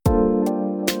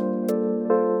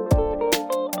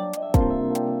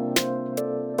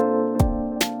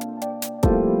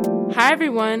Hi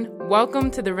everyone,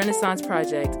 welcome to the Renaissance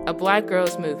Project, a Black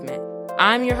girls movement.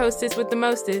 I'm your hostess with the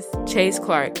mostest, Chase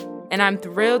Clark, and I'm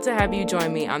thrilled to have you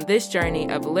join me on this journey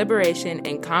of liberation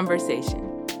and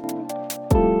conversation.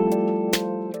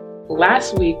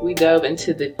 Last week, we dove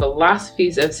into the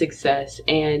philosophies of success,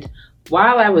 and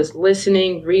while I was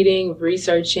listening, reading,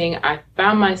 researching, I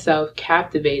found myself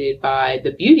captivated by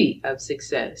the beauty of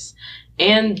success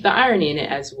and the irony in it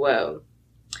as well.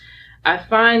 I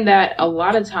find that a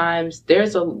lot of times we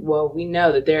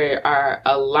know that there are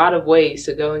a lot of ways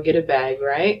to go and get a bag,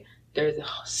 right? There's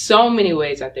so many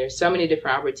ways out there, so many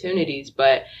different opportunities,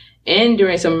 but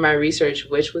during some of my research,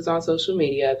 which was on social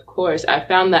media, of course, I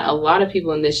found that a lot of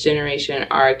people in this generation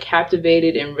are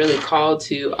captivated and really called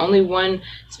to only one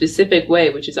specific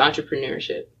way, which is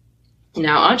entrepreneurship.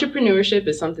 Now, entrepreneurship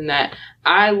is something that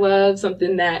I love,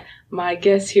 something that my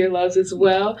guest here loves as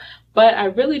well. But I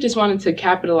really just wanted to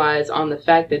capitalize on the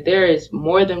fact that there is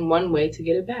more than one way to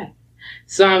get it back.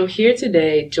 So I'm here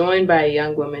today joined by a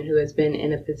young woman who has been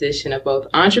in a position of both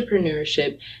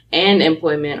entrepreneurship and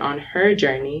employment on her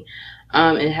journey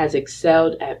and has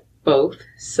excelled at both.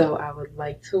 So I would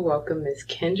like to welcome Miss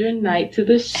Kendra Knight to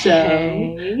the show.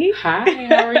 Hey. Hi,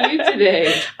 how are you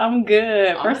today? I'm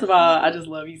good. Awesome. First of all, I just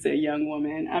love you said young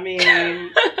woman. I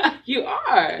mean, you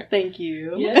are. Thank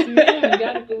you. Yes, ma'am. You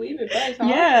got to believe it first. Huh?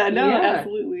 Yeah,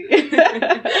 absolutely.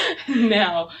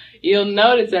 Now, you'll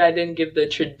notice that I didn't give the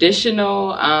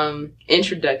traditional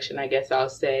introduction, I guess I'll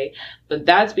say, but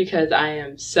that's because I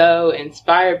am so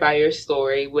inspired by your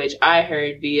story, which I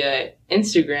heard via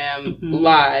Instagram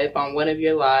live on one of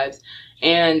your lives,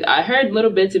 and I heard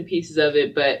little bits and pieces of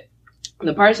it, but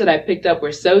the parts that I picked up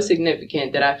were so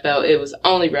significant that I felt it was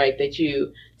only right that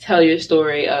you tell your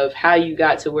story of how you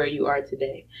got to where you are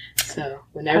today. So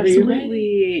whenever you're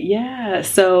ready. Yeah.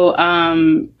 So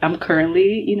I'm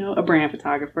currently, a brand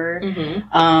photographer.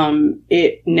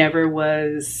 It never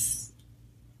was,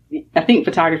 I think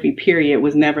photography period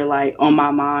was never like on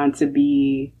my mind to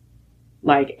be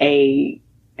like a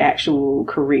actual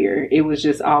career. It was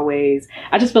just always,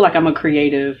 I just feel like I'm a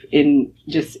creative in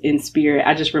spirit.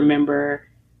 I just remember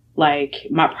like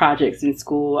my projects in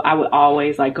school, I would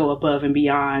always like go above and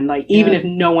beyond, like even if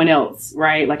no one else,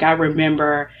 right? Like I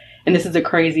remember, and this is the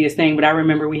craziest thing, but I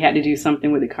remember we had to do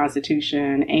something with the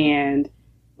Constitution, and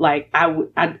like I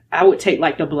would take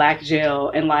like the black gel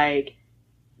and like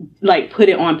put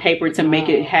it on paper to make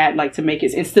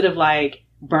it instead of like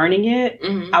burning it,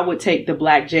 I would take the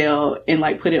black gel and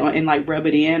like put it on and like rub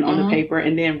it in on the paper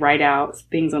and then write out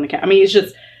things on the I mean, it's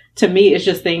just, to me, it's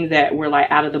just things that were like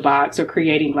out of the box, or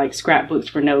creating like scrapbooks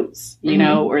for notes, you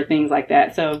know, or things like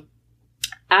that. So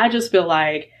I just feel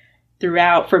like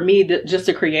throughout, for me, just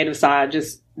the creative side,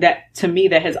 just that, to me,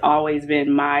 that has always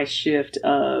been my shift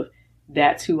of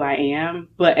that's who I am.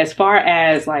 But as far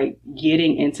as like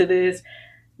getting into this,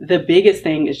 the biggest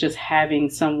thing is just having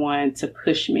someone to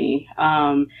push me.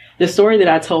 The story that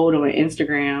I told on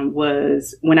Instagram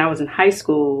was when I was in high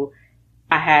school,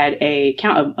 I had a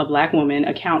black woman,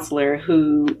 a counselor,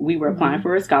 who we were applying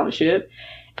for a scholarship.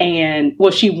 And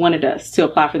she wanted us to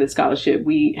apply for the scholarship.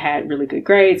 We had really good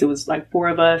grades. It was like 4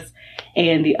 of us.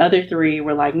 And the other 3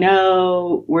 were like,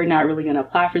 no, we're not really going to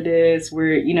apply for this.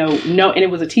 And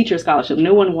it was a teacher scholarship.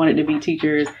 No one wanted to be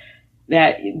teachers.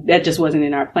 That just wasn't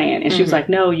in our plan. And she was like,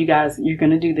 no, you guys, you're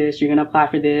going to do this. You're going to apply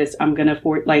for this. I'm going to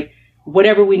afford, like,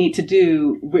 whatever we need to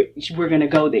do, we're going to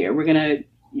go there.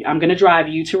 I'm going to drive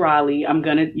you to Raleigh.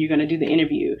 You're going to do the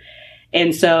interview.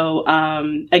 And so,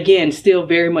 again, still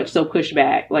very much so pushed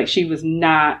back. Like, she was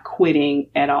not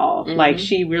quitting at all. Like,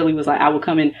 she really was like, I will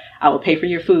come and I will pay for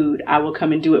your food. I will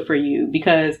come and do it for you,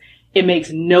 because it makes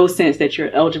no sense that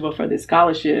you're eligible for this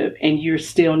scholarship and you're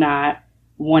still not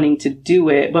wanting to do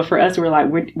it. But for us, we're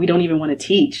like, we don't even want to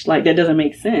teach. Like, that doesn't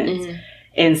make sense.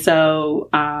 And so,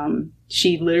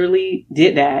 she literally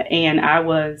did that. And I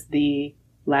was the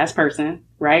last person,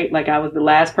 right? Like, I was the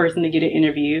last person to get an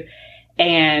interview,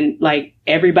 and like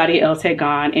everybody else had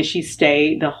gone, and she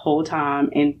stayed the whole time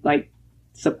and like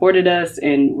supported us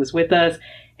and was with us.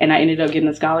 And I ended up getting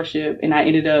a scholarship, and I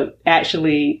ended up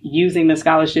actually using the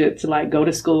scholarship to like go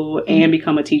to school and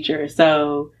become a teacher.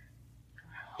 So,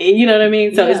 you know what I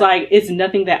mean? So it's like, it's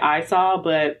nothing that I saw,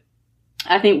 but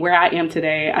I think where I am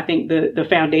today, I think the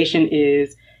foundation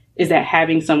is that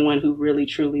having someone who really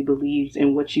truly believes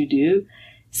in what you do.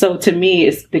 So to me,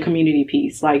 it's the community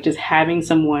piece, like just having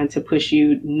someone to push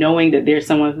you, knowing that there's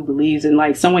someone who believes, and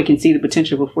like someone can see the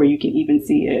potential before you can even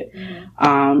see it.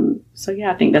 So yeah,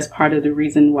 I think that's part of the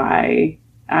reason why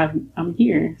I'm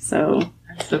here. So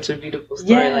that's such a beautiful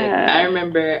story. Like, I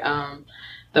remember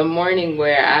the morning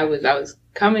where I was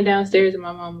coming downstairs and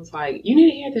my mom was like, "You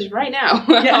need to hear this right now."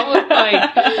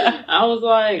 Yeah. I was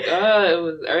like, it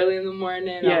was early in the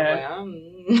morning. Yeah. I was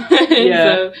like, Yeah.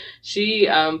 So she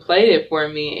played it for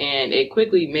me, and it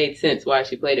quickly made sense why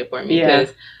she played it for me,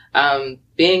 because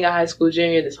being a high school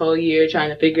junior this whole year, trying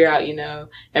to figure out,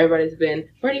 everybody's been,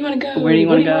 where do you want to go? Where do you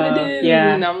want to go? Do?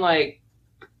 Yeah. And I'm like,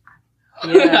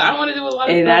 yeah. I want to do a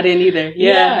lot of and stuff. I didn't either.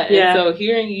 Yeah. And so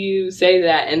hearing you say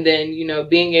that, and then,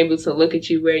 being able to look at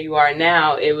you where you are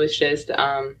now, it was just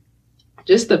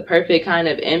the perfect kind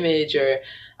of image or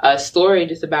a story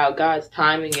just about God's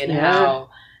timing and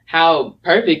how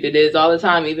perfect it is all the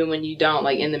time, even when you don't,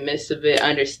 like, in the midst of it,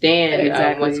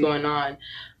 understand what's going on.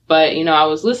 But, I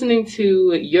was listening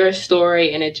to your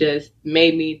story, and it just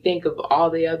made me think of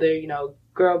all the other,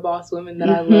 girl boss women that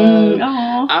I love.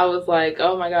 Aww. I was like,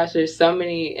 oh my gosh, there's so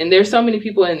many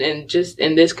people in just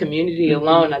in this community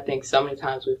alone. I think so many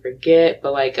times we forget,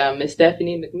 but like Miss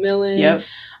Stephanie McMillan, yep.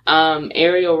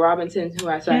 Ariel Robinson, who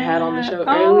I had on the show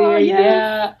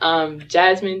earlier,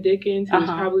 Jasmine Dickens, who's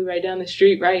probably right down the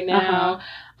street right now.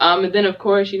 And then, of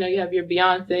course, you have your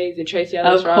Beyonces and Tracy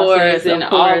Ellis Rosses and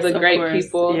all the great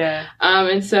people. Yeah.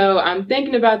 And so I'm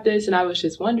thinking about this, and I was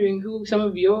just wondering who some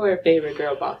of your favorite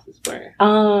girl bosses were.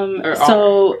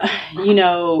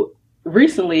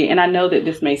 Recently, and I know that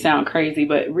this may sound crazy,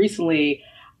 but recently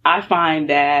I find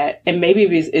that, and maybe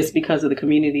it's because of the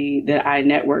community that I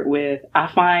network with, I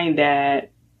find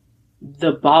that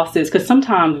the bosses, because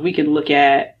sometimes we can look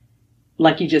at,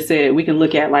 like you just said, we can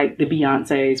look at like the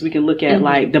Beyoncés, we can look at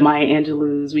like the Maya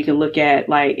Angelou's, we can look at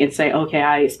like and say, okay,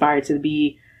 I aspire to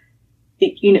be,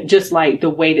 just like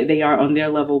the way that they are on their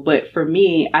level. But for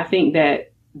me, I think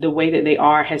that the way that they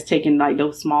are has taken like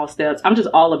those small steps. I'm just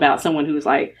all about someone who's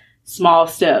like small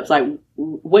steps. Like,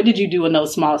 what did you do in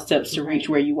those small steps to reach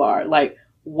where you are? Like,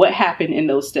 what happened in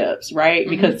those steps, right?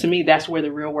 Because to me, that's where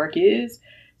the real work is.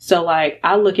 So, like,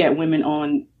 I look at women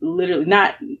on literally,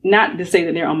 not to say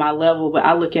that they're on my level, but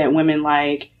I look at women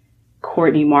like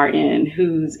Courtney Martin,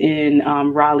 who's in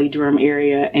Raleigh-Durham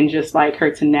area, and just like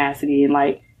her tenacity and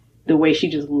like the way she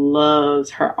just loves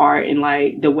her art and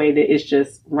like the way that it's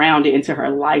just rounded into her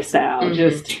lifestyle.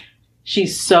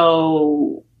 She's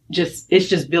so it's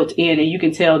just built in, and you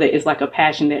can tell that it's like a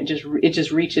passion that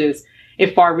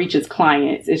it far reaches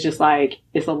clients. It's just like,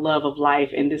 it's a love of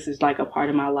life, and this is like a part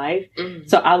of my life.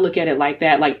 So I look at it like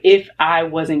that. Like, if I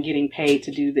wasn't getting paid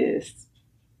to do this,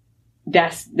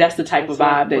 that's the type of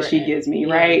vibe that she gives me.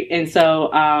 Yeah. Right. And so,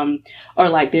 or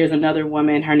like there's another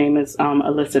woman, her name is,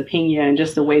 Alyssa Pena, and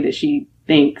just the way that she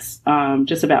thinks,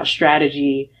 just about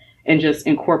strategy and just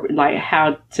incorporate like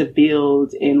how to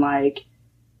build and like,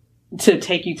 to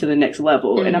take you to the next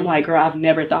level. And I'm like, girl, I've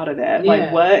never thought of that. Yeah.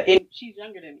 Like, what? And she's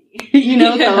younger than me,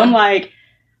 So I'm like,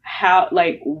 how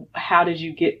did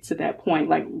you get to that point?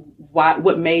 Like,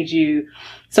 what made you?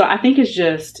 So I think it's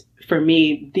just, for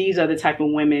me, these are the type of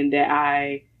women that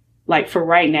I like, for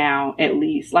right now, at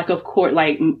least. Like, of course,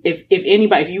 like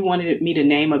if you wanted me to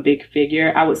name a big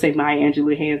figure, I would say Maya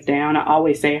Angelou, hands down. I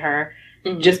always say her.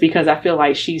 Just because I feel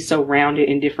like she's so rounded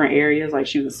in different areas. Like,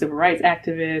 she was a civil rights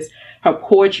activist. Her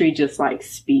poetry just like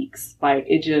speaks. Like,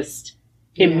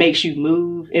 it makes you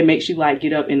move. It makes you like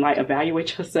get up and like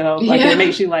evaluate yourself. Like, it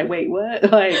makes you like, wait,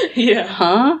 what? Like,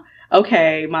 huh?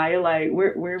 Okay, Maya, like,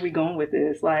 where are we going with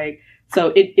this? Like,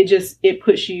 so it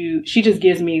puts you, she just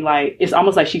gives me like, it's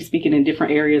almost like she's speaking in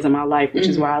different areas of my life, which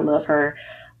is why I love her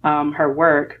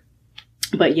work.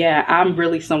 But yeah, I'm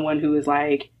really someone who is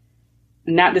like,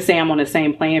 not to say I'm on the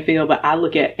same playing field, but I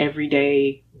look at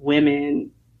everyday women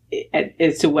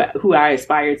as to who I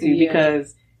aspire to,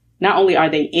 because not only are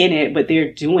they in it, but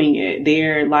they're doing it.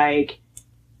 They're like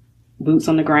boots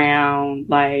on the ground,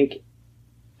 like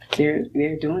they're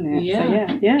doing it. Yeah.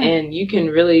 So, yeah. And you can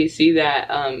really see that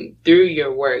through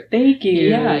your work. Thank you.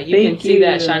 Yeah, you can see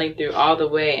that shining through all the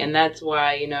way, and that's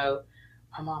why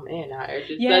my mom and I are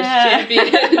just such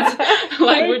champions.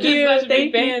 Like, we're just such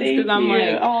big fans, because I'm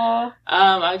like,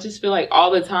 I just feel like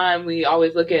all the time we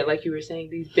always look at, like you were saying,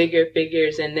 these bigger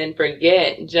figures, and then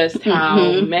forget just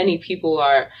how many people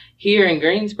are here in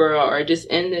Greensboro or just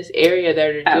in this area that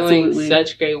are doing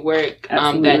such great work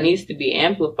that needs to be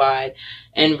amplified.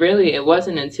 And really, it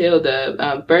wasn't until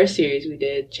the first series we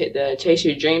did, the Chase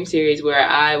Your Dream series, where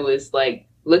I was like,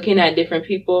 looking at different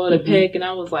people to pick, and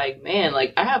I was like, man,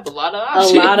 like, I have a lot of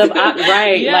options.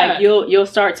 Right. Like, you'll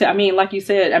start to, I mean, like you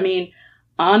said, I mean,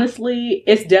 honestly,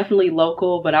 it's definitely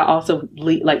local, but I also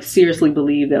like seriously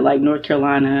believe that like North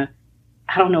Carolina,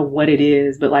 I don't know what it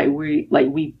is, but like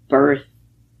we birth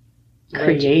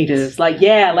creatives. Like,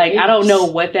 like, I don't know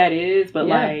what that is, but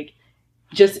like,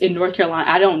 just in North Carolina,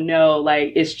 I don't know,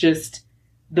 like, it's just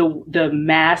the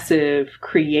massive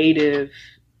creative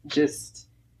just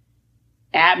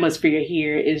atmosphere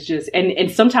here is just,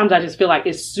 and sometimes I just feel like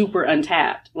it's super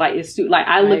untapped. Like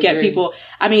I look at people,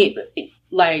 I mean,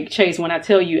 like Chase, when I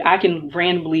tell you, I can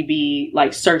randomly be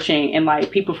like searching and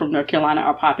like people from North Carolina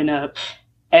are popping up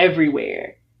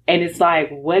everywhere. And it's like,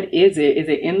 what is it? Is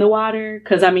it in the water?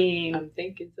 Because I mean, I'm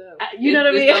thinking so. You know what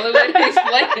I mean? It's the only way to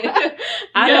explain it.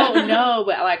 I don't know,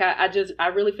 but like I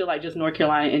really feel like just North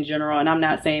Carolina in general. And I'm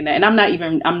not saying that. And I'm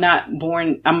not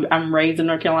born. I'm raised in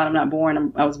North Carolina. I'm not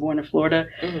born. I was born in Florida.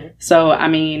 Mm-hmm. So I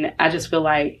mean, I just feel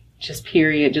like just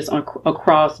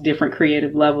across different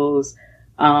creative levels,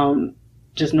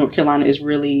 just North Carolina is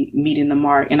really meeting the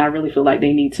mark. And I really feel like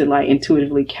they need to like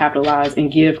intuitively capitalize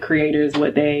and give creators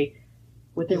what they're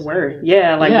worth.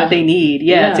 Yeah. Like what they need.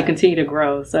 Yeah. To continue to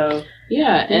grow. So.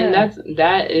 Yeah. And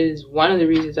that is one of the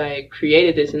reasons I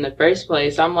created this in the first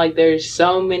place. I'm like, there's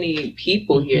so many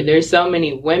people here. There's so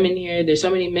many women here. There's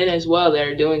so many men as well that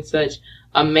are doing such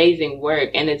amazing work,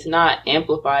 and it's not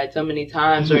amplified so many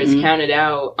times or it's counted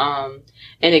out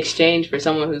in exchange for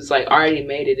someone who's like already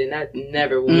made it, and that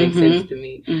never will make sense to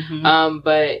me.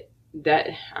 But that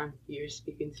you're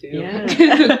speaking to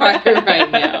the choir right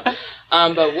now.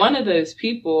 But one of those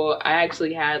people I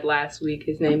actually had last week,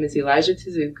 his name is Elijah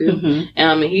Tizuku.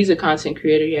 And he's a content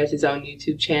creator. He has his own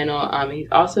YouTube channel. He's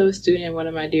also a student, one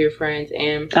of my dear friends.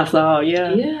 And I saw,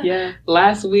 yeah.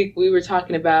 Last week we were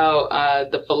talking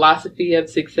about the philosophy of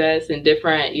success and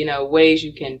different, ways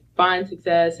you can find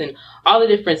success and all the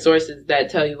different sources that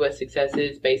tell you what success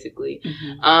is, basically.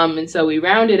 And so we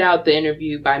rounded out the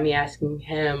interview by me asking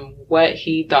him what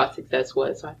he thought success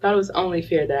was. So I thought it was only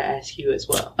fair that I ask you as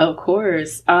well. Of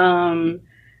course.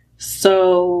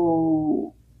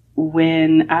 So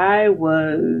when I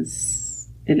was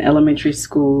in elementary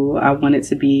school, I wanted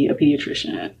to be a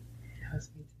pediatrician.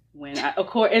 Of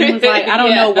course, and it was like, I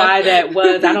don't know why that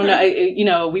was. I don't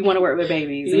know. We want to work with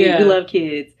babies. We love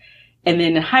kids. And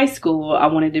then in high school, I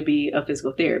wanted to be a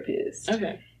physical therapist.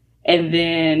 Okay. And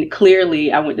then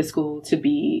clearly I went to school to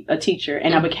be a teacher,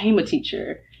 and I became a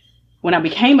teacher. When I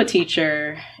became a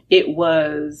teacher, it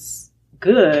was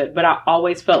good, but I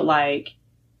always felt like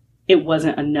it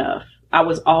wasn't enough. I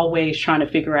was always trying to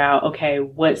figure out, okay,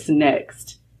 what's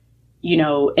next?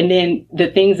 And then the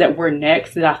things that were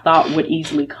next that I thought would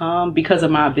easily come because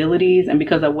of my abilities and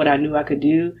because of what I knew I could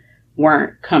do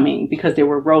weren't coming, because there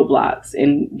were roadblocks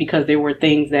and because there were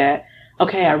things that,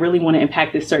 okay, I really want to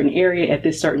impact this certain area at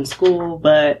this certain school,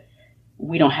 but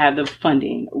we don't have the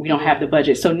funding. We don't have the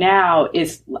budget. So now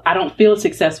I don't feel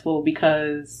successful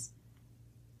because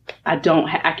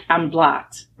I'm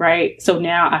blocked, right? So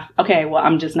now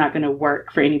I'm just not going to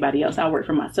work for anybody else. I'll work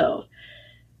for myself.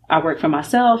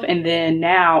 And then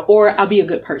now, or I'll be a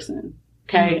good person.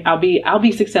 Okay. I'll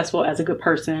be successful as a good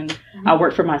person. I'll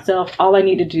work for myself. All I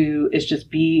need to do is just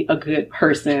be a good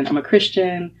person. I'm a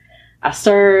Christian. I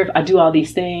serve. I do all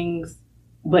these things,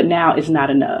 but now it's not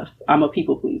enough. I'm a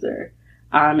people pleaser.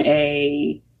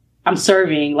 I'm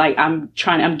serving, like I'm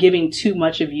giving too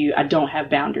much of you. I don't have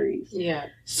boundaries. Yeah.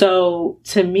 So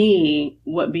to me,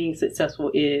 what being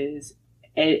successful is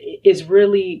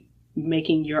really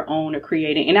making your own or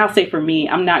creating. And I'll say for me,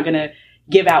 I'm not going to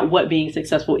give out what being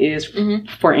successful is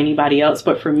for anybody else.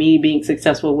 But for me, being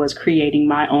successful was creating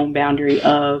my own boundary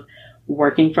of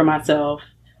working for myself,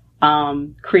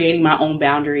 creating my own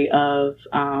boundary of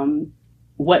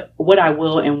what I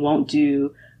will and won't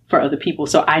do for other people.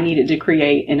 So I needed to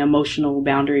create an emotional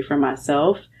boundary for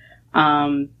myself.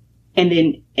 And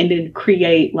then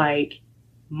create like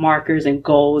markers and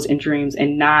goals and dreams,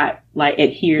 and not like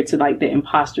adhere to like the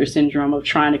imposter syndrome of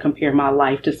trying to compare my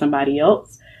life to somebody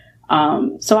else.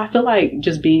 So I feel like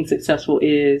just being successful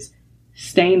is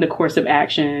staying the course of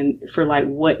action for like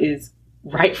what is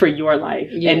right for your life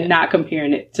and not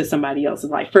comparing it to somebody else's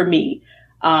life, for me.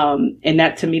 And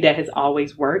that, to me, that has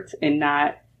always worked, and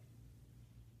not,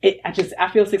 I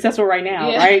feel successful right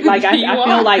now, right? Like I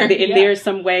feel like there's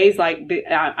some ways like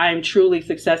I'm truly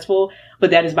successful,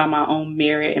 but that is by my own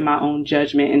merit and my own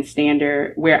judgment and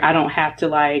standard, where I don't have to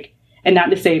like, and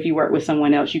not to say if you work with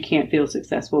someone else, you can't feel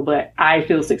successful, but I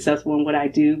feel successful in what I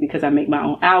do because I make my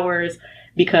own hours,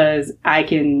 because I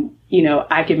can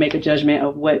make a judgment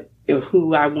of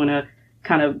who I want to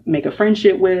kind of make a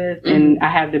friendship with. And I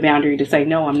have the boundary to say,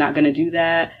 no, I'm not going to do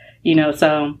that.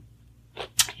 So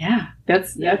yeah,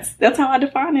 that's how I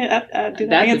define it.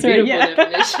 Did I answer it? That's a beautiful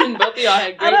definition. Both of y'all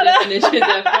had great definitions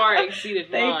that far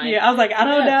exceeded mine. Thank you. I was like, I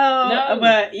don't know.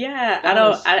 But yeah,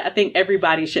 I think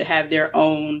everybody should have their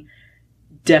own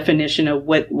definition of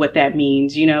what that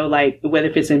means, like whether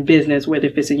if it's in business, whether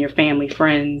if it's in your family,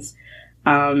 friends,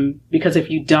 Because if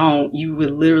you don't, you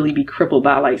would literally be crippled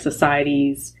by like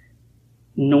society's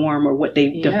norm or what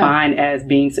they define as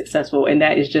being successful. And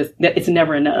that is just, it's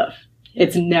never enough.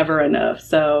 It's never enough.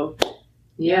 So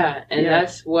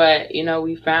that's what,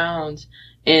 we found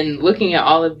in looking at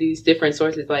all of these different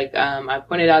sources. Like, I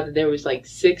pointed out that there was like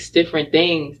 6 different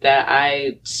things that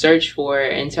I searched for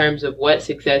in terms of what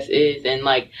success is. And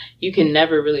like, you can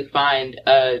never really find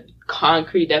a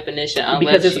concrete definition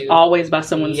because it's always by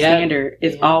someone's standard.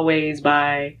 It's always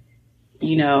by,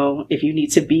 if you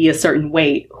need to be a certain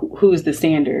weight, who's the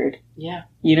standard? Yeah.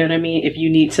 You know what I mean? If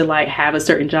you need to like have a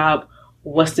certain job,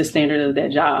 what's the standard of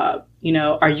that job?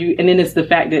 Are you, and then it's the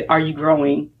fact that, are you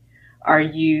growing? Are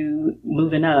you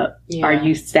moving up? Yeah. Are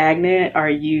you stagnant?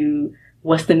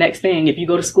 What's the next thing? If you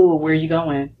go to school, where are you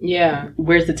going? Yeah.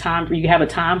 Where's the time? You have a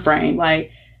time frame.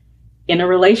 Like in a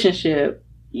relationship,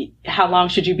 how long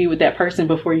should you be with that person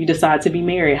before you decide to be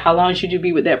married? How long should you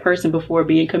be with that person before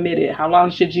being committed? How long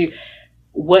should you,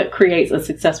 what creates a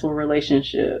successful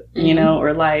relationship,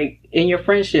 or like in your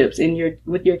friendships,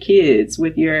 with your kids,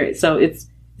 so it's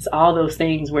all those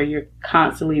things where you're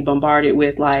constantly bombarded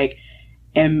with like,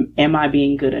 am I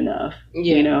being good enough?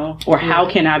 Or how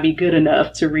can I be good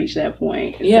enough to reach that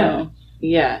point? Yeah. So,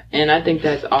 yeah. And I think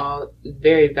that's all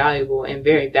very valuable and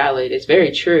very valid. It's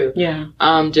very true. Yeah.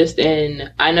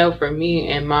 I know for me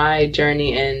and my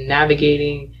journey in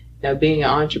navigating, being an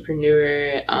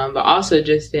entrepreneur, but also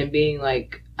just in being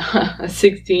like a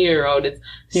 16-year-old, it's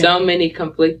so many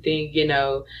conflicting,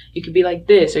 you could be like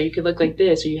this, or you could look like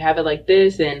this, or you have it like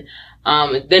this. And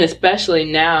then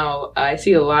especially now, I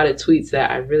see a lot of tweets that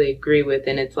I really agree with.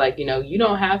 And it's like, you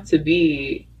don't have to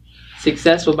be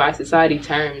successful by society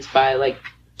terms by like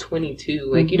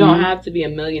 22. Like you don't have to be a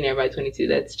millionaire by 22.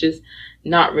 That's just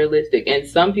not realistic. And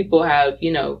some people have,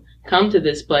 come to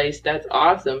this place. That's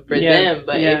awesome for them.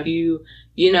 But if you,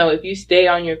 if you stay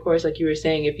on your course, like you were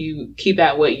saying, if you keep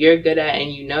at what you're good at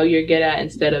and you're good at,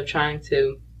 instead of trying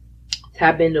to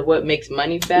tap into what makes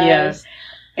money fast.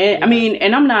 And I mean,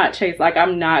 and I'm not Chase, like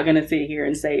I'm not going to sit here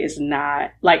and say it's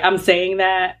not, like I'm saying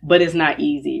that, but it's not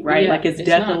easy, right? Like it's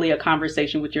definitely a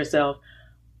conversation with yourself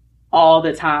all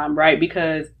the time, right?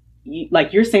 Because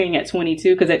like you're saying at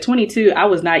 22, because at 22, I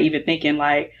was not even thinking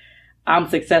like I'm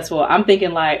successful. I'm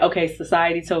thinking like, okay,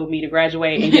 society told me to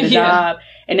graduate and get a job.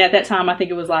 And at that time, I think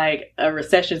it was like a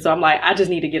recession. So I'm like, I just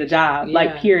need to get a job,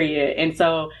 like period. And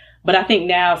so, but I think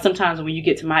now sometimes when you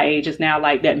get to my age, it's now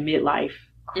like that midlife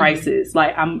crisis.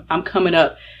 Like I'm coming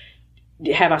up.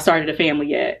 Have I started a family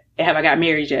yet? Have I got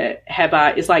married yet?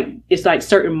 It's like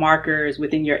certain markers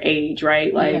within your age,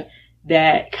 right? Like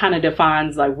that kind of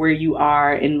defines like where you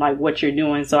are and like what you're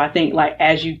doing. So I think like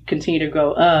as you continue to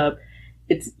grow up,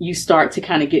 you start to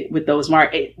kind of get with those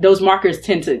markers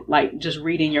tend to like just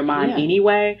read in your mind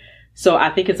anyway. So I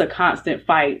think it's a constant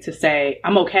fight to say,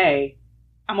 I'm okay.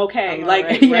 I'm okay.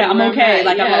 Like, I'm okay.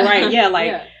 Like, I'm all right. Yeah.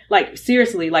 Like, like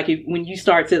seriously, like when you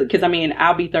start to, cause I mean,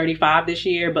 I'll be 35 this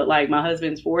year, but like my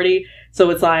husband's 40. So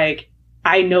it's like,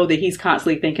 I know that he's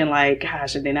constantly thinking like,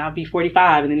 gosh, and then I'll be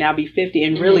 45 and then I'll be 50.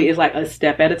 And really it's like a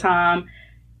step at a time.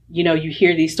 You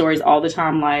hear these stories all the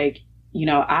time. Like,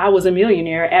 I was a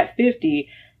millionaire at 50,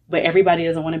 but everybody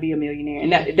doesn't want to be a millionaire.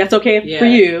 And that's okay for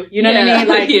you. You know what I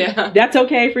mean? Like, that's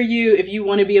okay for you if you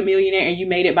want to be a millionaire and you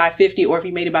made it by 50, or if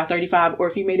you made it by 35, or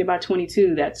if you made it by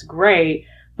 22, that's great.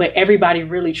 But everybody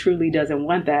really, truly doesn't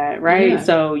want that, right? Yeah.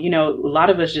 So, a lot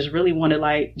of us just really want to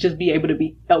like, just be able to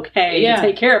be okay and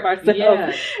take care of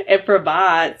ourselves and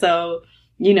provide. So,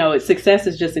 success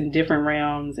is just in different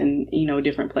realms and,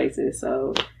 different places.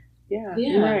 So,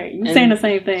 you're right. You're saying the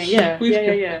same thing. Yeah.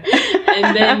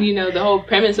 And then, the whole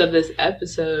premise of this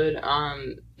episode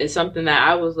is something that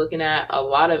I was looking at a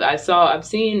lot of. I've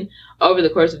seen over the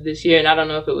course of this year, and I don't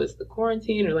know if it was the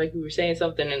quarantine or like we were saying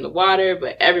something in the water,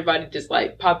 but everybody just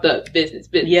like popped up business.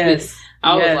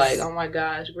 I was like, oh my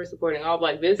gosh, we're supporting all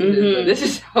Black businesses, but this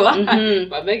is a lot.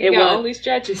 My bank account only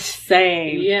stretches.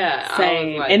 Same. Yeah.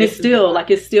 Same. Like, and it's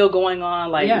still going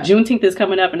on. Like Juneteenth is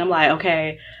coming up and I'm like,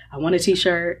 okay, I want a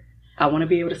t-shirt. I want to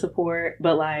be able to support,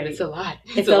 but like, it's a lot.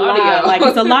 It's a lot of y'all. Like,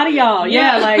 it's a lot of y'all.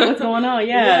 Yeah. Like, what's going on?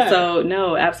 Yeah. So,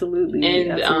 no, absolutely.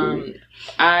 And,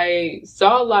 I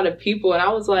saw a lot of people and I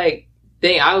was like,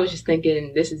 I was just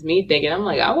thinking, this is me thinking, I'm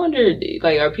like, I wonder,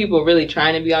 like, are people really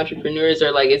trying to be entrepreneurs,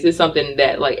 or like, is this something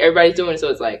that like everybody's doing? So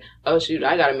it's like, oh shoot,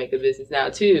 I got to make a business now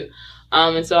too.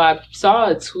 And so I saw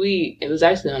a tweet, it was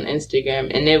actually on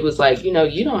Instagram, and it was like, you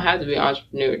don't have to be an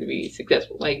entrepreneur to be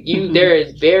successful. Like there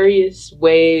is various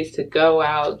ways to go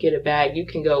out, get a bag. You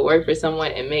can go work for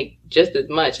someone and make just as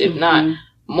much, if not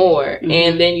more.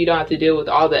 And then you don't have to deal with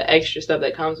all the extra stuff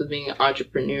that comes with being an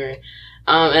entrepreneur.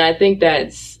 And I think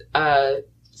that's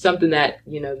something that, that's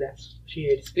what you're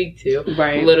here to speak to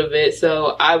right. a little bit.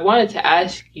 So I wanted to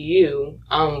ask you,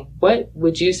 what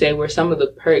would you say were some of the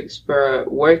perks for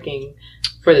working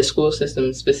for the school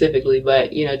system specifically,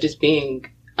 but, just being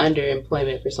under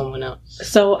employment for someone else?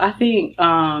 So I think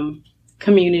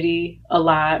community a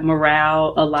lot,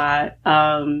 morale a lot.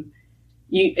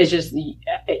 It's just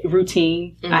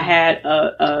routine. Mm-hmm. I had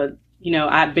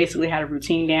I basically had a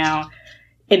routine down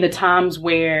in the times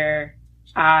where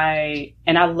I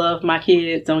love my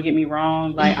kids. Don't get me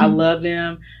wrong. Like, I love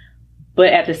them.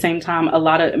 But at the same time,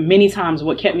 many times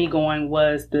what kept me going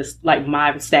was this, like,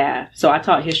 my staff. So I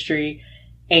taught history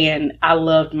and I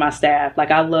loved my staff. Like,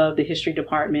 I loved the history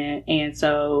department. And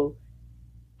so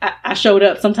I showed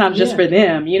up sometimes just for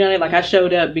them, like I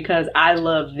showed up because I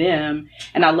love them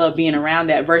and I love being around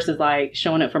that versus like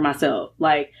showing up for myself.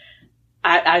 Like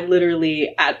I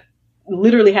literally had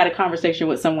a conversation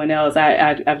with someone else.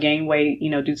 I've gained weight,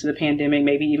 due to the pandemic,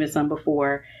 maybe even some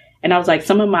before. And I was like,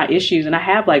 some of my issues, and I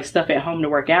have like stuff at home to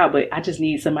work out, but I just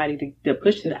need somebody to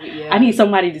push that. Yeah. I need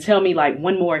somebody to tell me like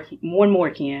one more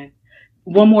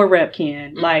rep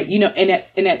can, like,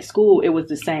 and at school, it was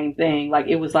the same thing. Like,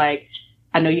 it was like,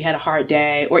 I know you had a hard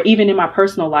day, or even in my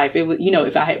personal life, it was,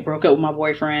 if I had broke up with my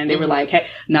boyfriend, they were like, hey,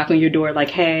 knock on your door, like,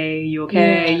 hey, you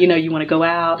okay? Yeah. You want to go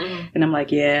out? And I'm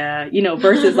like, yeah,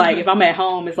 versus like, if I'm at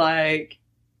home, it's like,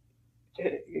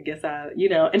 I guess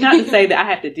and not to say that I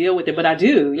have to deal with it, but I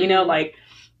do, like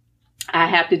I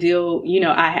have to deal,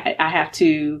 I have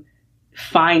to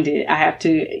find it. I have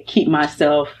to keep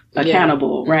myself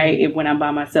accountable, right? When I'm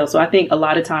by myself. So I think a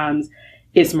lot of times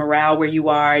it's morale where you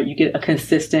are. You get a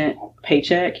consistent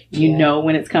paycheck. You know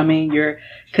when it's coming. You're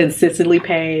consistently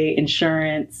paid,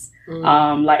 insurance,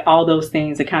 like all those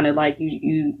things that kind of like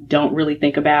you don't really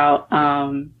think about.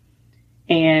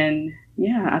 And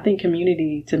yeah, I think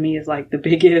community to me is like the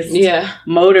biggest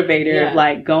motivator of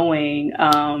like going.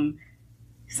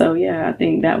 So yeah, I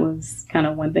think that was kind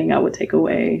of one thing I would take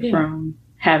away from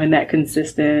having that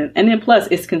consistent. And then plus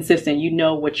it's consistent. You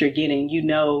know what you're getting.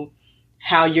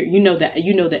 How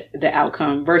the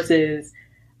outcome versus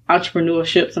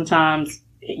entrepreneurship. Sometimes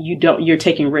you're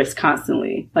taking risks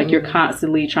constantly. Like you're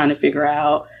constantly trying to figure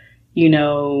out,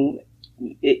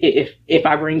 if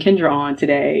I bring Kendra on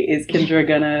today, is Kendra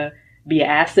gonna be an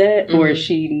asset or is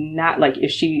she not? Like,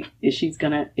 is she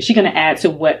gonna add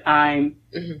to what I'm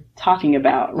talking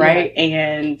about? Right. Yeah.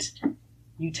 And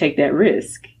you take that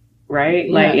risk. Right.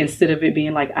 Yeah. Like, instead of it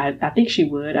being like, I think she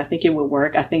would, I think it would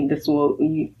work. I think this will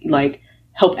like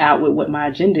help out with what my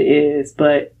agenda is,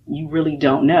 but you really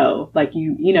don't know. Like,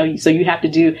 so you have to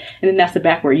do, and then that's the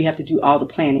back where you have to do all the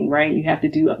planning, right? You have to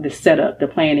do the setup, the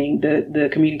planning, the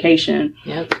communication.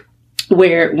 Yep.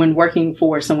 Where when working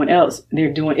for someone else,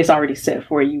 it's already set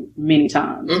for you many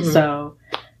times. Mm-hmm. So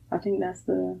I think that's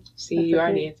you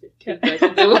already answered.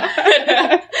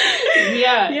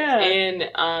 Yeah.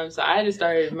 And so I just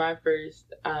started my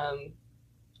first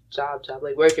job,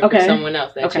 like working for someone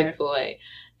else at Chick-fil-A.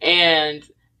 And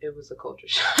it was a culture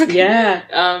shock.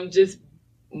 Yeah. Just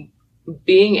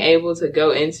being able to go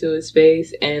into a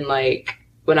space and like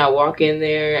when I walk in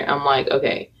there, I'm like,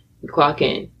 okay, clock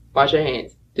in, wash your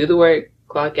hands, do the work,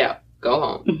 clock out, go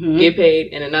home, get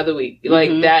paid in another week. Like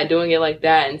that, doing it like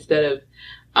that instead of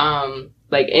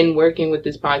like in working with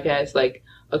this podcast, like,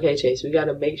 okay, Chase, we got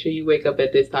to make sure you wake up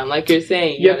at this time. Like you're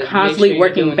saying, you're constantly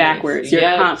working backwards. You're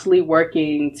constantly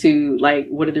working to like,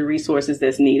 what are the resources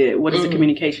that's needed? What is the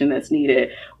communication that's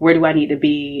needed? Where do I need to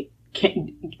be?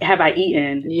 Have I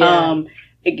eaten? Yeah.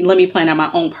 Let me plan out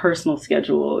my own personal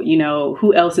schedule.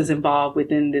 Who else is involved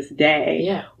within this day?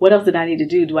 Yeah. What else did I need to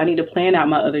do? Do I need to plan out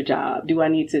my other job? Do I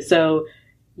need to? So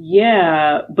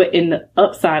yeah, but in the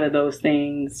upside of those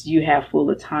things, you have full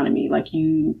autonomy. Like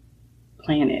you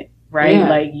plan it. Right? Yeah.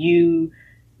 Like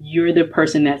you're the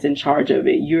person that's in charge of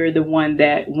it. You're the one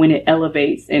that when it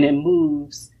elevates and it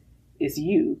moves, it's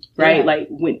you, right? Yeah. Like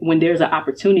when there's an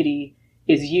opportunity,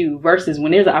 it's you versus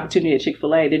when there's an opportunity at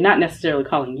Chick-fil-A, they're not necessarily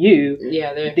calling you.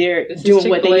 Yeah. They're doing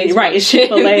what they need. Right. It's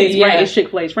Chick-fil-A's, right. It's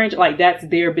Chick-fil-A's franchise. Like that's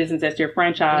their business. That's their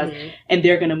franchise and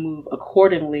they're going to move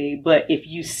accordingly. But if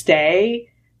you stay,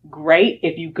 great.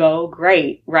 If you go,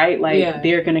 great, right? Like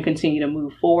they're going to continue to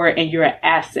move forward and you're an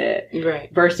asset,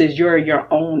 right? Versus you're your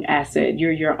own asset.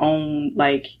 You're your own,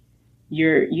 like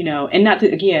and not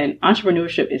to, again,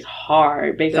 entrepreneurship is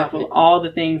hard based off of all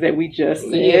the things that we just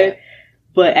said. Yeah.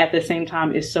 But at the same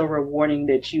time, it's so rewarding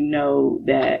that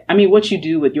that, I mean, what you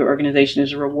do with your organization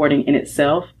is rewarding in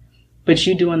itself, but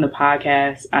you doing the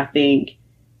podcast, I think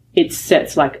it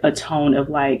sets like a tone of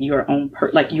like your own,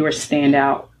 like your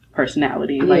standout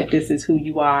personality. Like this is who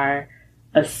you are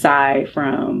aside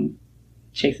from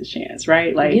chase his chance,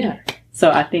 right? Like,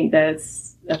 so I think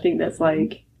that's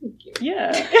like,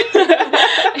 yeah.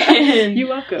 And, you're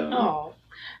welcome. Oh,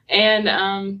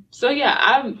 and so yeah,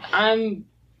 I'm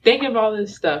thinking of all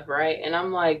this stuff, right? And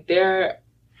I'm like,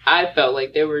 I felt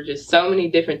like there were just so many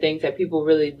different things that people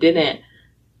really didn't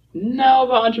know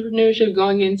about entrepreneurship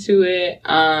going into it.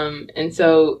 And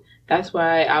so that's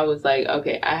why I was like,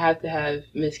 okay, I have to have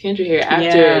Miss Kendra here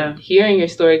after hearing your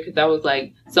story, because I was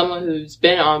like someone who's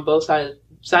been on both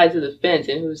sides of the fence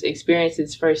and who's experienced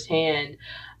this firsthand.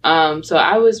 So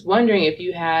I was wondering if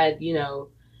you had,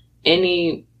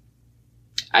 any.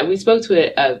 We spoke to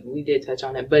it. We did touch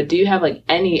on it, but do you have like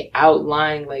any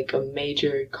outline, like a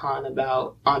major con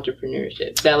about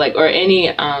entrepreneurship that or any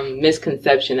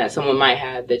misconception that someone might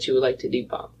have that you would like to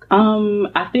debunk?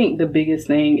 I think the biggest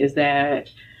thing is that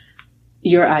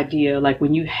your idea, like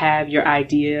when you have your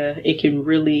idea, it can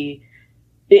really,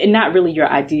 not really your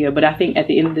idea, but I think at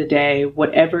the end of the day,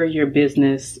 whatever your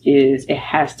business is, it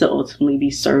has to ultimately be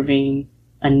serving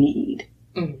a need.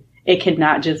 Mm-hmm. It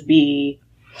cannot just be,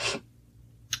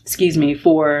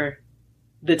 for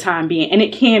the time being. And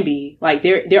it can be like,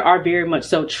 there are very much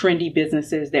so trendy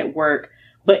businesses that work,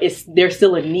 but there's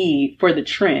still a need for the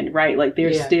trend, right? Like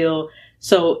there's still,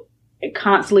 so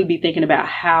constantly be thinking about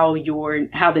how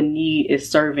the need is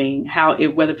serving,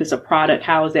 whether if it's a product,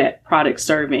 how is that product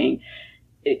serving?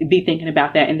 Be thinking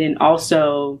about that. And then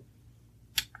also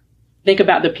think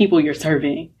about the people you're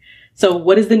serving. So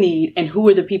what is the need and who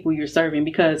are the people you're serving?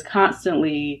 Because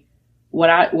constantly what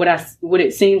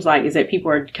it seems like is that people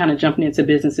are kind of jumping into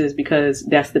businesses because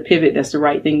that's the pivot. That's the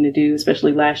right thing to do,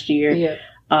 especially last year. Yeah.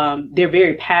 They're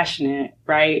very passionate,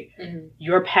 right? Mm-hmm.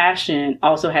 Your passion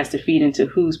also has to feed into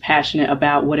who's passionate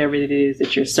about whatever it is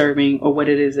that you're serving or what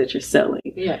it is that you're selling.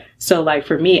 Yeah. So like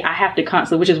for me, I have to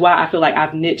constantly, which is why I feel like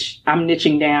I'm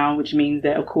niching down, which means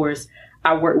that of course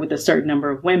I work with a certain number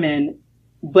of women,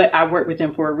 but I work with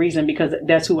them for a reason because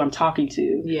that's who I'm talking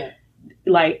to. Yeah.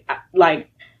 Like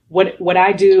what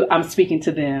I do, I'm speaking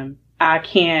to them. I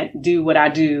can't do what I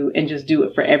do and just do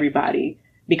it for everybody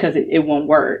because it won't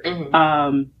work.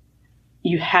 Mm-hmm.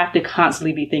 You have to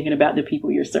constantly be thinking about the people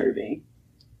you're serving.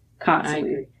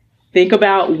 Constantly. Think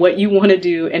about what you want to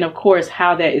do. And of course,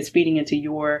 how that is feeding into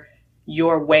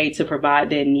your way to provide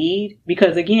that need.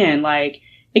 Because again, like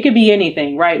it could be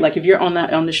anything, right? Like if you're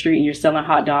on the street and you're selling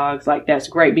hot dogs, like that's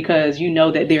great because you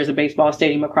know that there's a baseball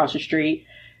stadium across the street.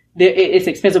 It's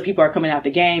expensive. People are coming out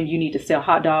the game. You need to sell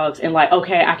hot dogs and like,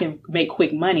 okay, I can make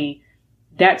quick money.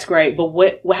 That's great. But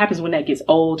what happens when that gets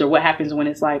old or what happens when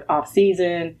it's like off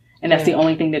season and that's the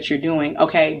only thing that you're doing?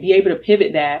 Okay. Be able to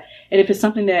pivot that. And if it's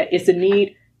something that it's a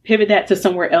need, pivot that to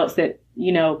somewhere else that,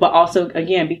 but also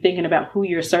again, be thinking about who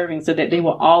you're serving so that they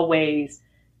will always,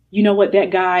 that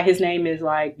guy, his name is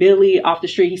like Billy off the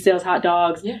street. He sells hot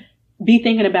dogs. Yeah. Be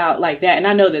thinking about like that. And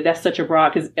I know that that's such a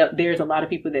broad because there's a lot of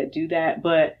people that do that,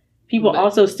 but people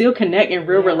also still connect in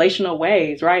real relational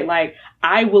ways, right? Like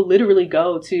I will literally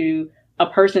go to a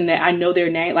person that I know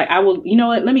their name. Like I will,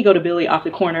 let me go to Billy off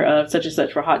the corner of such and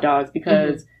such for hot dogs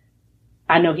because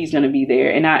I know he's going to be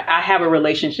there and I have a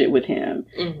relationship with him.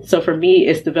 Mm-hmm. So for me,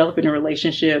 it's developing a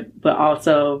relationship, but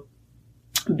also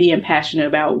being passionate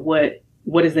about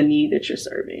what is the need that you're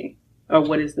serving. Or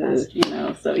what is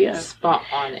the, so yeah. Spot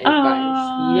on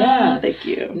advice. Yeah. Thank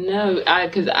you. No,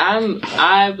 because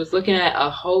I was looking at a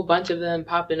whole bunch of them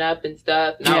popping up and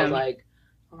stuff, and I was like,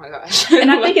 oh my gosh.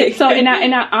 And I think it's so, and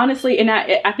I honestly,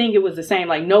 I think it was the same,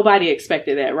 like nobody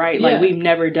expected that, right? Yeah. Like we've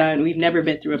never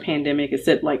been through a pandemic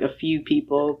except like a few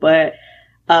people, but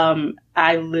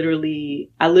I literally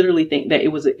think that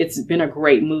it's been a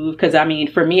great move. Cause I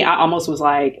mean, for me, I almost was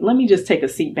like, let me just take a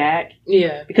seat back.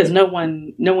 Yeah. Because no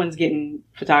one's getting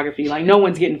photography. Like no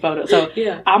one's getting photos. So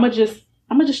yeah. I'm gonna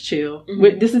just chill.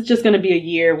 Mm-hmm. This is just going to be a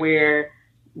year where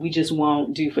we just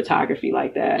won't do photography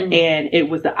like that. Mm-hmm. And it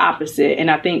was the opposite. And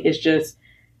I think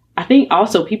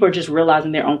also people are just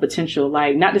realizing their own potential.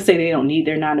 Like not to say they don't need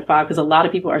their 9 to 5, because a lot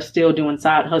of people are still doing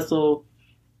side hustle,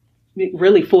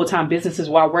 really full-time businesses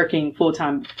while working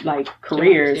full-time like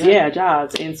careers.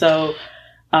 Jobs. And so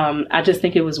I just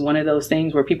think it was one of those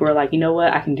things where people are like, you know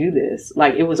what, I can do this.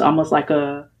 Like it was almost like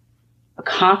a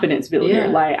confidence builder. Yeah.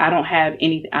 Like I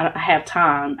have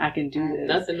time, I can do this.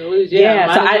 Nothing to lose.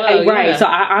 Yeah. So right. So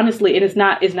I honestly, and it's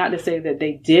not to say that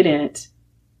they didn't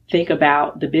think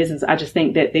about the business. I just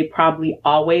think that they probably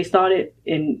always thought it,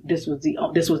 and this was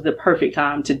the perfect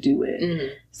time to do it. Mm-hmm.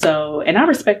 So, and I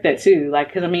respect that too.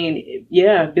 Like, cause I mean,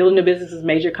 building a business is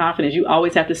major confidence. You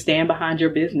always have to stand behind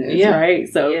your business, right?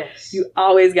 So you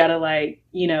always gotta like,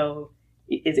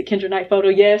 is it Kendra Night photo?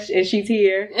 Yes. And she's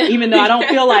here, even though I don't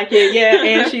feel like it. Yeah.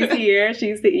 And she's here.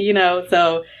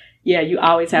 So you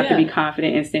always have to be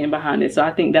confident and stand behind it. So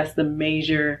I think that's the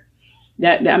major,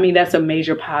 that's a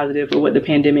major positive of what the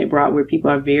pandemic brought, where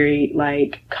people are very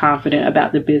like confident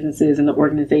about the businesses and the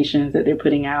organizations that they're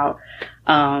putting out,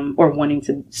 or wanting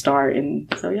to start.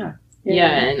 And so,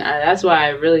 and that's why I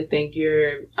really think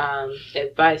your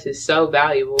advice is so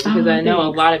valuable, because I know a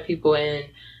lot of people in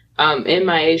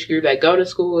my age group that go to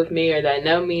school with me or that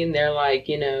know me, and they're like,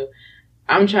 you know,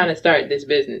 I'm trying to start this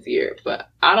business here, but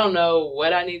I don't know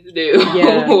what I need to do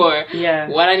or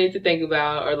what I need to think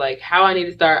about or like how I need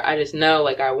to start. I just know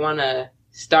like I want to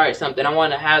start something. I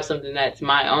want to have something that's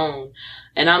my own.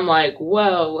 And I'm like,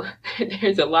 well,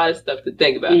 there's a lot of stuff to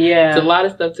think about. Yeah. There's a lot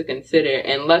of stuff to consider.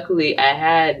 And luckily I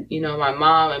had, you know, my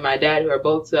mom and my dad, who are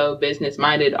both so business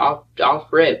minded off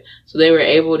rip. So they were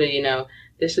able to, you know,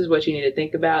 this is what you need to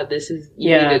think about. This is,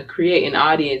 you need to create an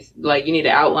audience. Like, you need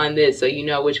to outline this so you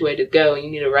know which way to go. And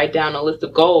you need to write down a list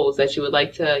of goals that you would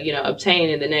like to, you know, obtain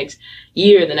in the next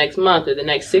year, the next month, or the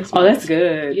next 6 months. Oh, that's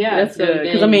good. Yeah. That's good.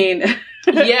 Because, I mean,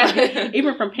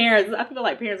 even from parents, I feel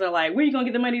like parents are like, where are you going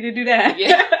to get the money to do that?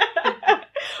 Yeah.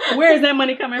 Where is that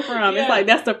money coming from? Yeah. It's like,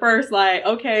 that's the first, like,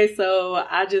 okay, so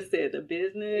I just said the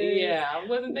business. Yeah, I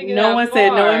wasn't thinking no one said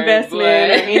no investment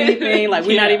or anything. Like,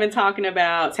 we're not yeah. even talking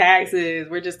about taxes.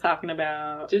 We're just talking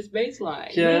about just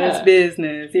baseline. Just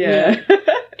business. Yeah.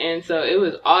 And so it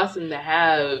was awesome to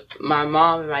have my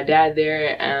mom and my dad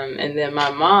there. And then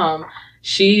my mom,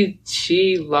 she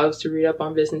loves to read up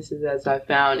on businesses, as I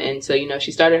found. And so, you know,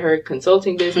 she started her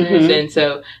consulting business. Mm-hmm. And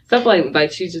so stuff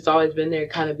like she's just always been there,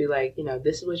 kind of be like, you know,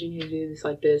 this is what you need to do, this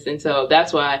like this. And so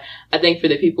that's why I think for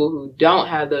the people who don't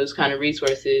have those kind of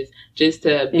resources, just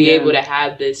to be able to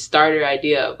have this starter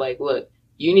idea of like, look,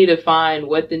 you need to find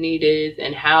what the need is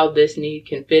and how this need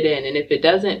can fit in. And if it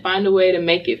doesn't, find a way to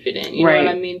make it fit in. You know what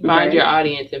I mean? Find your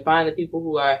audience and find the people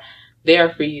who are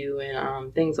there for you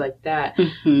and things like that.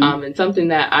 Mm-hmm. And something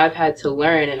that I've had to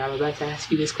learn, and I'm about to ask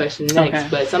you this question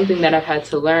next, but something that I've had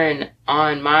to learn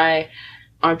on my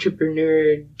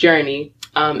entrepreneur journey,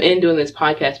 in doing this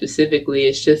podcast specifically,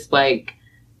 is just like,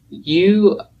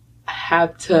 you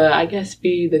have to, I guess,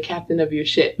 be the captain of your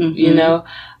ship. Mm-hmm. You know,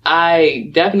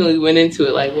 I definitely went into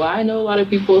it like, well, I know a lot of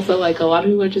people, so like a lot of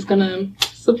people are just gonna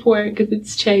support because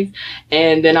it's Chase.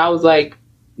 And then I was like,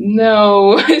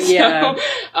 no.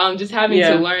 So just having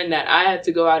to learn that I have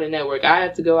to go out and network. I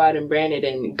have to go out and brand it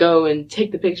and go and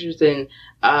take the pictures and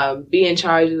be in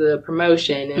charge of the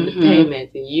promotion and the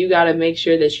payments. And you got to make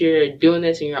sure that you're doing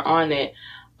this and you're on it.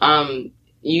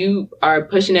 You are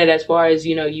pushing it as far as,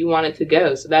 you know, you want it to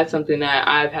go. So that's something that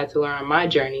I've had to learn on my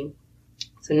journey.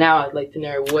 So now I'd like to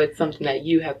know what's something that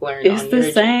you have learned. It's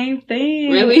the same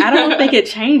thing. Really? I don't think it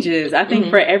changes. I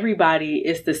think for everybody,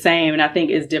 it's the same. And I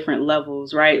think it's different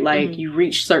levels, right? Like you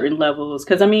reach certain levels.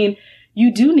 Because, I mean,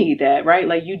 you do need that, right?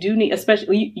 Like you do need,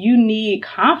 especially, you need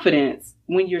confidence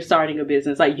when you're starting a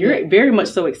business. Like you're very much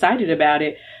so excited about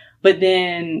it. But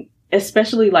then,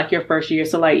 especially like your first year.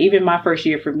 So like even my first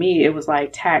year for me, it was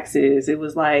like taxes. It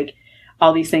was like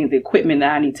all these things, the equipment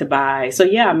that I need to buy. So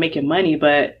yeah, I'm making money,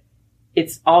 but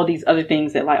it's all these other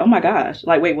things that like, oh my gosh,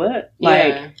 like, wait, what?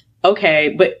 Like,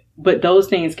 okay, but those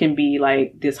things can be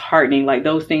like disheartening. Like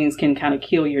those things can kind of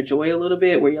kill your joy a little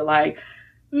bit, where you're like,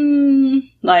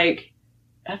 like,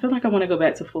 I feel like I want to go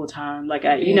back to full time. Like,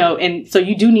 you know, and so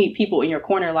you do need people in your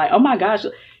corner. Like, oh my gosh,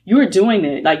 you're doing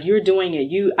it. Like you're doing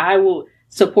it. I will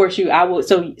support you. I will.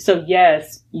 So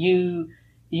yes, you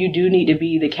do need to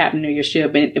be the captain of your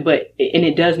ship, and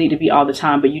it does need to be all the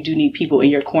time, but you do need people in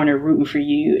your corner rooting for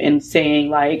you and saying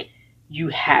like, you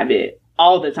have it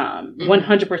all the time,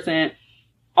 100%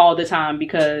 all the time,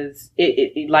 because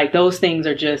it like those things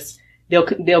are just,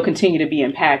 they'll continue to be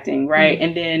impacting. Right.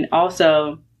 And then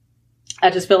also I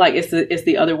just feel like it's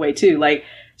the other way too. Like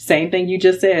same thing you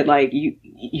just said, like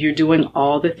you're doing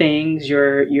all the things,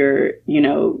 you're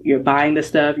buying the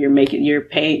stuff, you're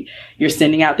paying, you're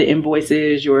sending out the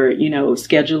invoices, you're,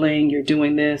 scheduling, you're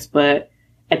doing this, but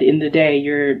at the end of the day,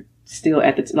 you're still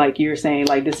like you're saying,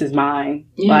 like, this is mine.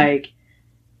 Like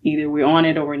either we're on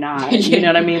it or we're not, you know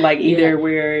what I mean? Like either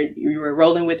you're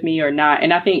rolling with me or not.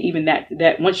 And I think even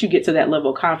that once you get to that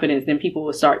level of confidence, then people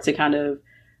will start to kind of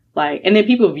like, and then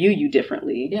people view you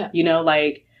differently.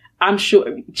 Like, I'm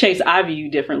sure, Chase, I view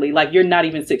you differently. Like, you're not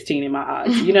even 16 in my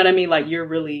eyes. You know what I mean? Like, you're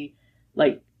really,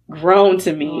 like, grown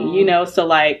to me, So,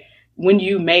 like, when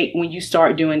you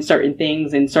start doing certain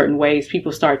things in certain ways,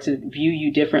 people start to view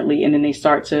you differently. And then they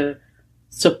start to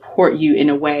support you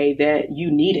in a way that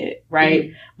you need it,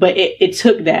 right? But it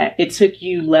took that. It took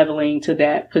you leveling to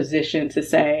that position to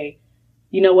say,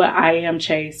 you know what? I am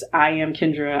Chase. I am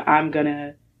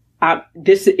Kendra.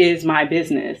 This is my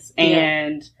business.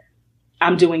 And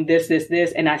I'm doing this,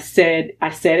 and I said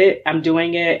it, I'm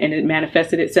doing it, and it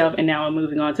manifested itself, and now I'm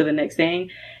moving on to the next thing.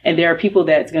 And there are people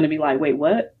that's going to be like, wait,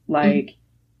 what? Like,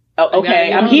 oh,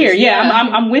 okay, I'm here. Yeah,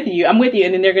 I'm with you. I'm with you.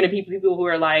 And then there are going to be people who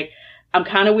are like, I'm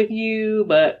kind of with you,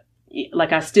 but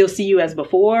like, I still see you as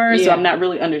before. So I'm not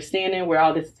really understanding where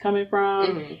all this is coming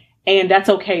from. And that's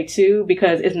okay too,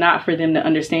 because it's not for them to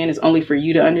understand. It's only for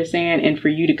you to understand and for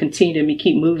you to continue to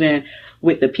keep moving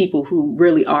with the people who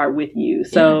really are with you.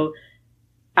 So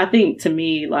I think, to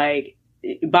me, like,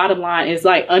 bottom line is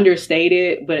like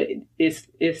understated, but it's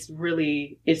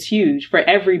huge for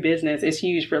every business. It's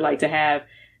huge for like to have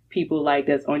people like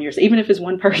that's on your, even if it's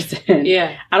one person.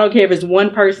 Yeah. I don't care if it's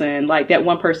one person, like that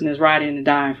one person is riding and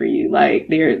dying for you. Like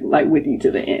they're like with you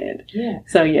to the end. Yeah.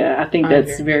 So I think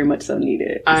that's very much so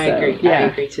needed. I agree. Yeah. I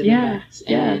agree to the max.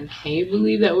 And can you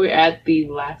believe that we're at the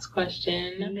last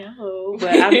question? No,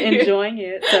 but I'm enjoying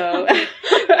it. So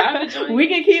I'm enjoying we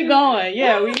can keep going.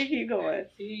 Yeah, we can keep going.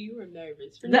 See, you were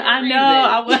nervous. I know.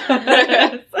 I was.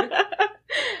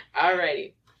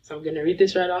 Alrighty. So I'm going to read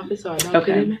this right off so I don't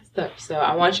get it messed up. So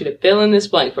I want you to fill in this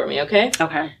blank for me, okay?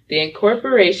 Okay. The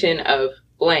incorporation of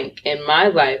blank in my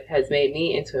life has made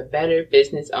me into a better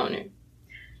business owner.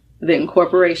 The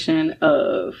incorporation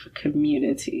of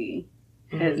community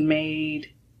has made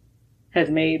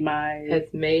my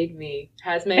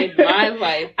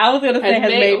life. I was going to say has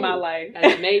made my life.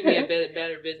 Has made me a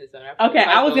better business owner. Okay,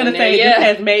 I was going to say this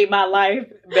has made my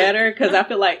life better because I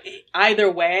feel like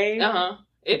either way.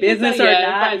 Business or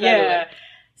not,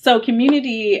 So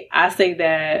community, I say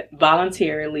that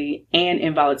voluntarily and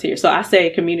involuntary. So I say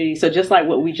community. So just like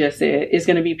what we just said, it's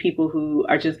going to be people who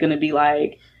are just going to be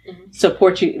like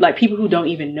support you, like people who don't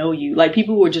even know you, like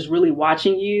people who are just really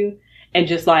watching you and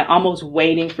just like almost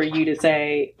waiting for you to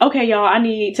say, okay, y'all, I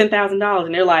need $10,000,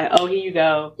 and they're like, oh, here you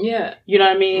go. Yeah, you know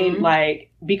what I mean?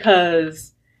 Like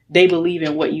because they believe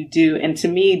in what you do, and to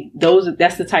me,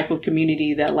 that's the type of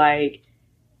community that like.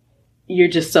 You're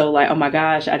just so like, oh my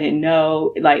gosh, I didn't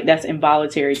know. Like that's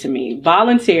involuntary to me.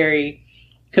 Voluntary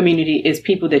community is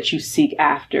people that you seek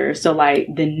after. So like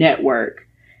the network,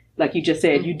 like you just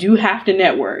said, you do have to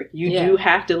network. You do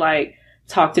have to like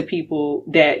talk to people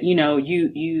that, you know,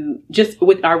 you just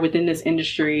are within this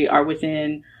industry, are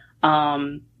within,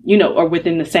 or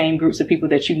within the same groups of people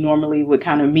that you normally would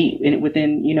kind of meet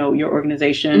within, your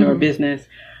organization or business.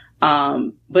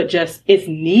 But just it's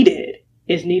needed.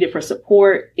 It's needed for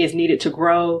support. It's needed to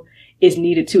grow. It's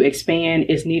needed to expand.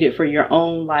 It's needed for your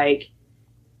own,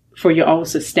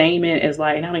 sustainment as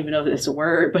like, and I don't even know if it's a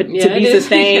word, but to be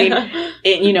sustained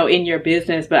in your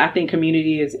business. But I think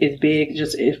community is big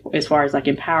just as far as like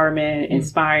empowerment,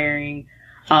 inspiring,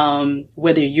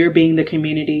 whether you're being the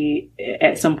community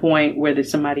at some point, whether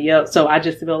it's somebody else. So I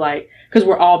just feel like, cause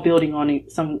we're all building on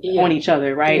each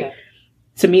other, right? Yeah.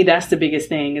 To me, that's the biggest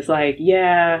thing. It's like,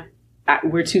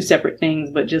 we're two separate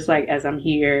things, but just like as I'm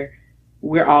here,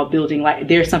 we're all building, like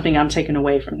there's something I'm taking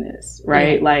away from this,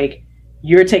 right? Yeah. Like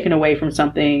you're taking away from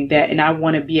something and I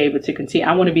want to be able to continue.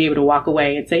 I want to be able to walk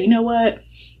away and say, you know what?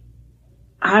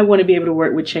 I want to be able to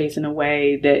work with Chase in a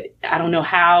way that I don't know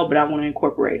how, but I want to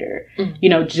incorporate her,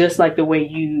 just like the way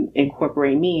you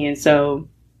incorporate me. And so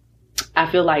I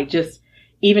feel like just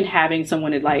even having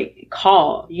someone to like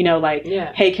call,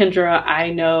 hey, Kendra,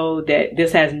 I know that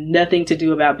this has nothing to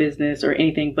do about business or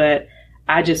anything, but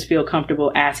I just feel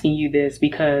comfortable asking you this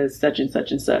because such and such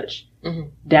and such.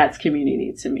 That's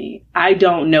community to me. I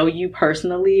don't know you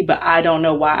personally, but I don't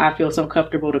know why I feel so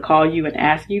comfortable to call you and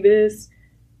ask you this.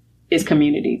 It's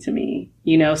community to me,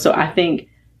 So I think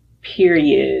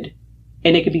period.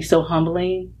 And it could be so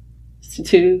humbling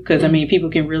too. Cause I mean, people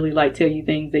can really like tell you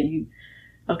things that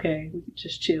okay, we can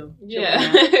just chill.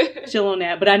 Chill on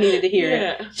that. But I needed to hear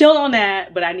it. Chill on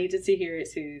that, but I needed to hear it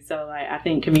too. So like, I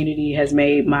think community has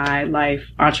made my life,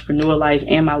 entrepreneur life,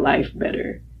 and my life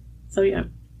better. So yeah.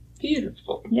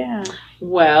 Beautiful. Yeah.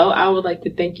 Well, I would like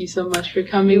to thank you so much for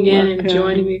coming and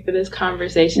joining me for this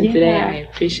conversation today. I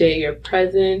appreciate your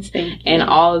presence and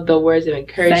all of the words of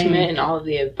encouragement and all of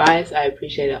the advice. I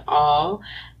appreciate it all.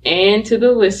 And to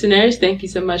the listeners, thank you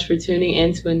so much for tuning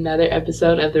in to another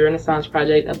episode of the Renaissance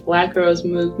Project, a Black Girls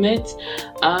Movement.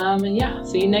 And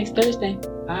see you next Thursday.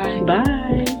 Bye.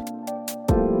 Bye.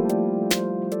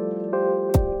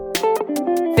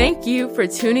 Thank you for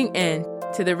tuning in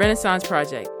to the Renaissance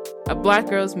Project, a Black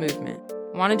Girls Movement.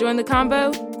 Want to join the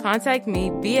combo? Contact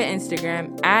me via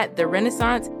Instagram at the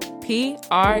Renaissance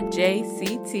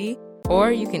PRJCT,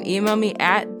 or you can email me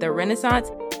at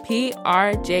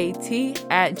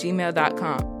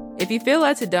therenaissanceprjt@gmail.com. If you feel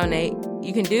led to donate,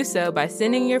 you can do so by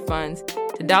sending your funds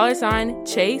to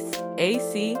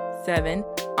 $ChaseAC7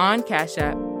 on Cash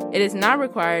App It is not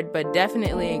required, but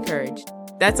definitely encouraged.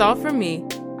 That's all from me.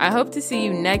 I hope to see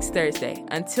you next Thursday.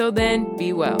 Until then,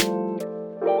 be well.